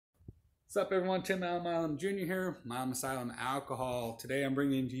What's up, everyone? Tim Allen Jr. here, Mom Asylum Alcohol. Today I'm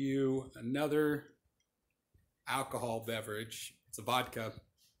bringing to you another alcohol beverage. It's a vodka.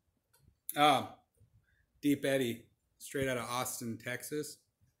 Deep Eddy, straight out of Austin, Texas.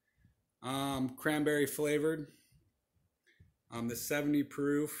 Cranberry flavored. The 70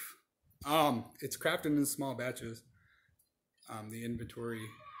 proof. It's crafted in small batches. The inventory,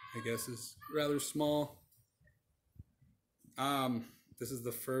 I guess, is rather small. This is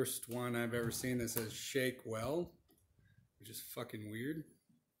the first one I've ever seen that says shake well, which is fucking weird.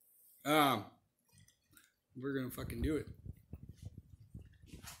 We're gonna fucking do it.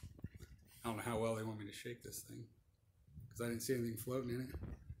 I don't know how well they want me to shake this thing, because I didn't see anything floating in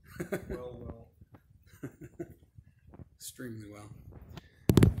it. well. Extremely well.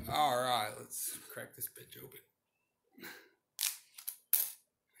 Alright, let's crack this bitch open. My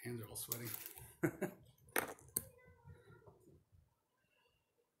hands are all sweaty.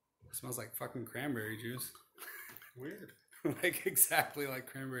 Smells like fucking cranberry juice. Weird. Like exactly like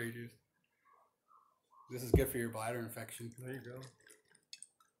cranberry juice. This is good for your bladder infection. There you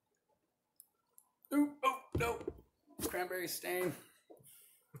go. Ooh, oh, no. Cranberry stain.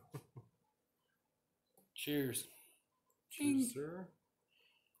 Cheers. Cheers, sir.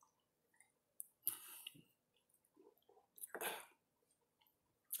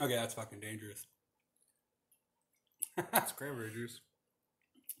 Okay, that's fucking dangerous. It's cranberry juice.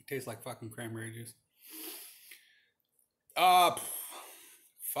 Tastes like fucking cranberry juice.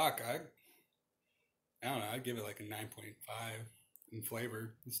 Fuck, I don't know, I'd give it like a 9.5 in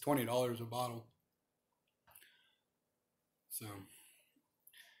flavor. It's $20 a bottle. So,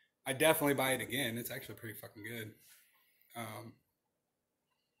 I definitely buy it again. It's actually pretty fucking good.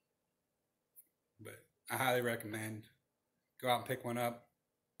 But I highly recommend. Go out and pick one up.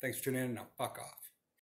 Thanks for tuning in. Now, fuck off.